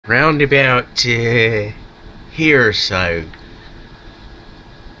Round about here or so.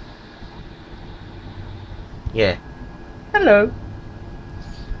 Yeah. Hello.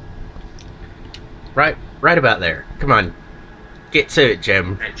 Right about there. Come on. Get to it,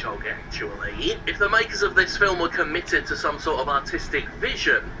 Jim. Hedgehog, actually. If the makers of this film were committed to some sort of artistic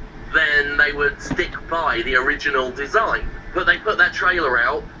vision, then they would stick by the original design. But they put that trailer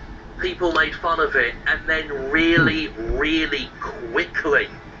out, people made fun of it, and then really quickly,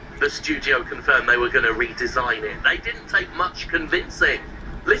 the studio confirmed they were going to redesign it. They didn't take much convincing.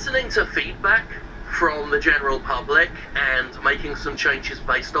 Listening to feedback from the general public and making some changes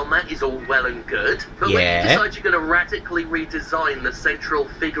based on that is all well and good. But when you decide you're going to radically redesign the central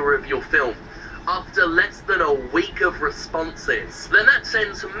figure of your film after less than a week of responses, then that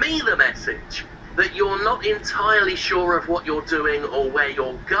sends me the message that you're not entirely sure of what you're doing or where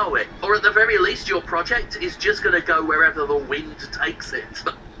you're going. Or at the very least, your project is just going to go wherever the wind takes it.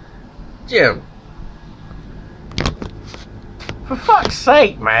 Jim. For fuck's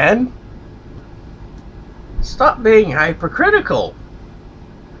sake, man. Stop being hypercritical.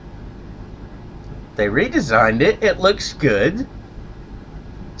 They redesigned it. It looks good.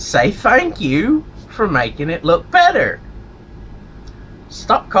 Say thank you for making it look better.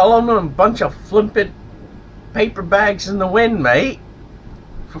 Stop calling them a bunch of flippant paper bags in the wind, mate.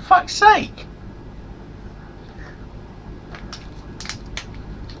 For fuck's sake.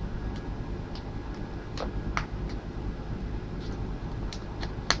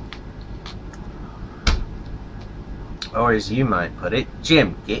 Or as you might put it,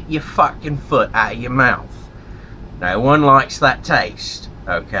 Jim, get your fucking foot out of your mouth. No one likes that taste,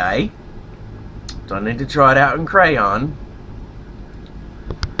 okay? Don't need to try it out in crayon.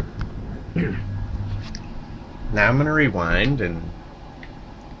 Now I'm gonna rewind and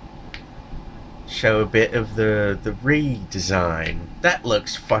show a bit of the redesign. That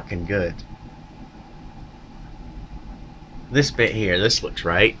looks fucking good. This bit here, this looks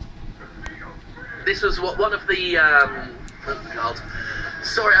right. This was what one of the oh God,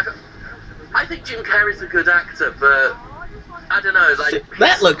 sorry, I think Jim Carrey's a good actor, but I don't know, like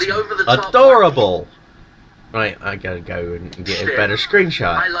that looks adorable. Right, I gotta go and get a better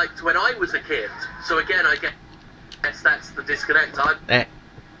screenshot. I liked when I was a kid, so again, I guess that's the disconnect. I've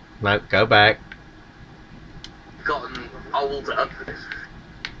no, go back. Gotten older.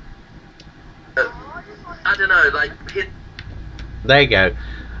 I don't know, like there you go.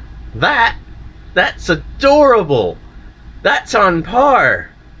 That's adorable. That's on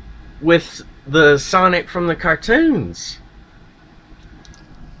par with the Sonic from the cartoons.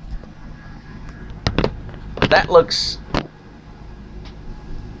 That looks...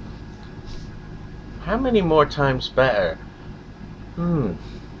 How many more times better?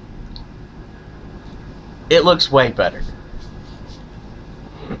 It looks way better.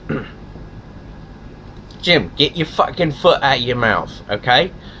 Jim, get your fucking foot out of your mouth,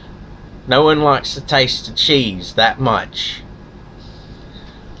 okay? No one likes the taste of cheese that much.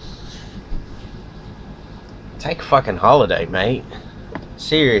 Take a fucking holiday, mate.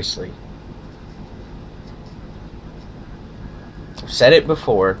 Seriously. I've said it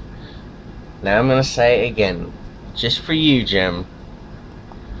before. Now I'm gonna say it again. Just for you, Jim.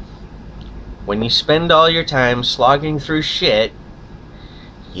 When you spend all your time slogging through shit,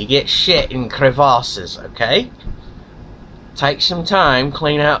 you get shit in crevasses, okay? Take some time,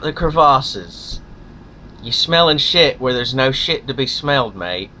 clean out the crevasses. You smelling shit where there's no shit to be smelled,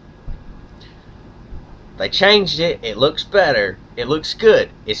 mate. They changed it. It looks better. It looks good.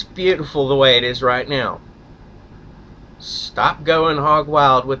 It's beautiful the way it is right now. Stop going hog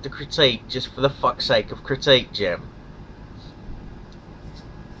wild with the critique just for the fuck's sake of critique, Jim.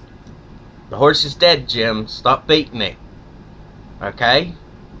 The horse is dead, Jim. Stop beating it. Okay?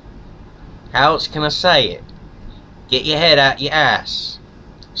 How else can I say it? Get your head out your ass.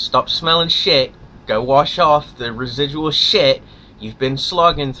 Stop smelling shit. Go wash off the residual shit you've been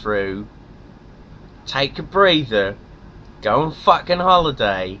slogging through. Take a breather. Go on fucking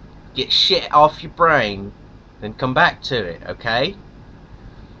holiday. Get shit off your brain. Then come back to it, okay?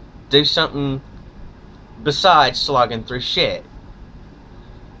 Do something besides slogging through shit.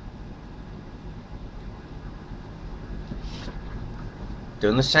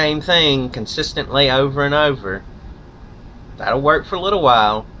 Doing the same thing consistently over and over. That'll work for a little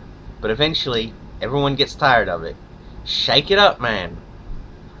while, but eventually everyone gets tired of it. Shake it up, man.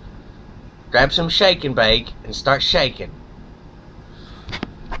 Grab some shake and bake and start shaking.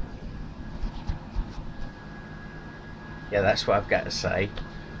 Yeah, that's what I've got to say.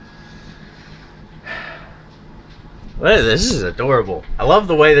 Well, this is adorable. I love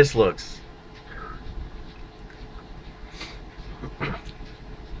the way this looks.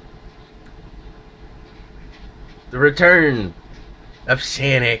 The return of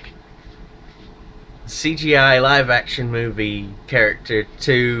Sonic, CGI live action movie character,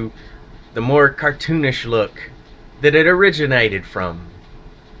 to the more cartoonish look that it originated from.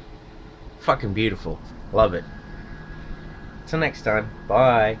 Fucking beautiful. Love it. Till next time.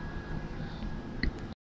 Bye.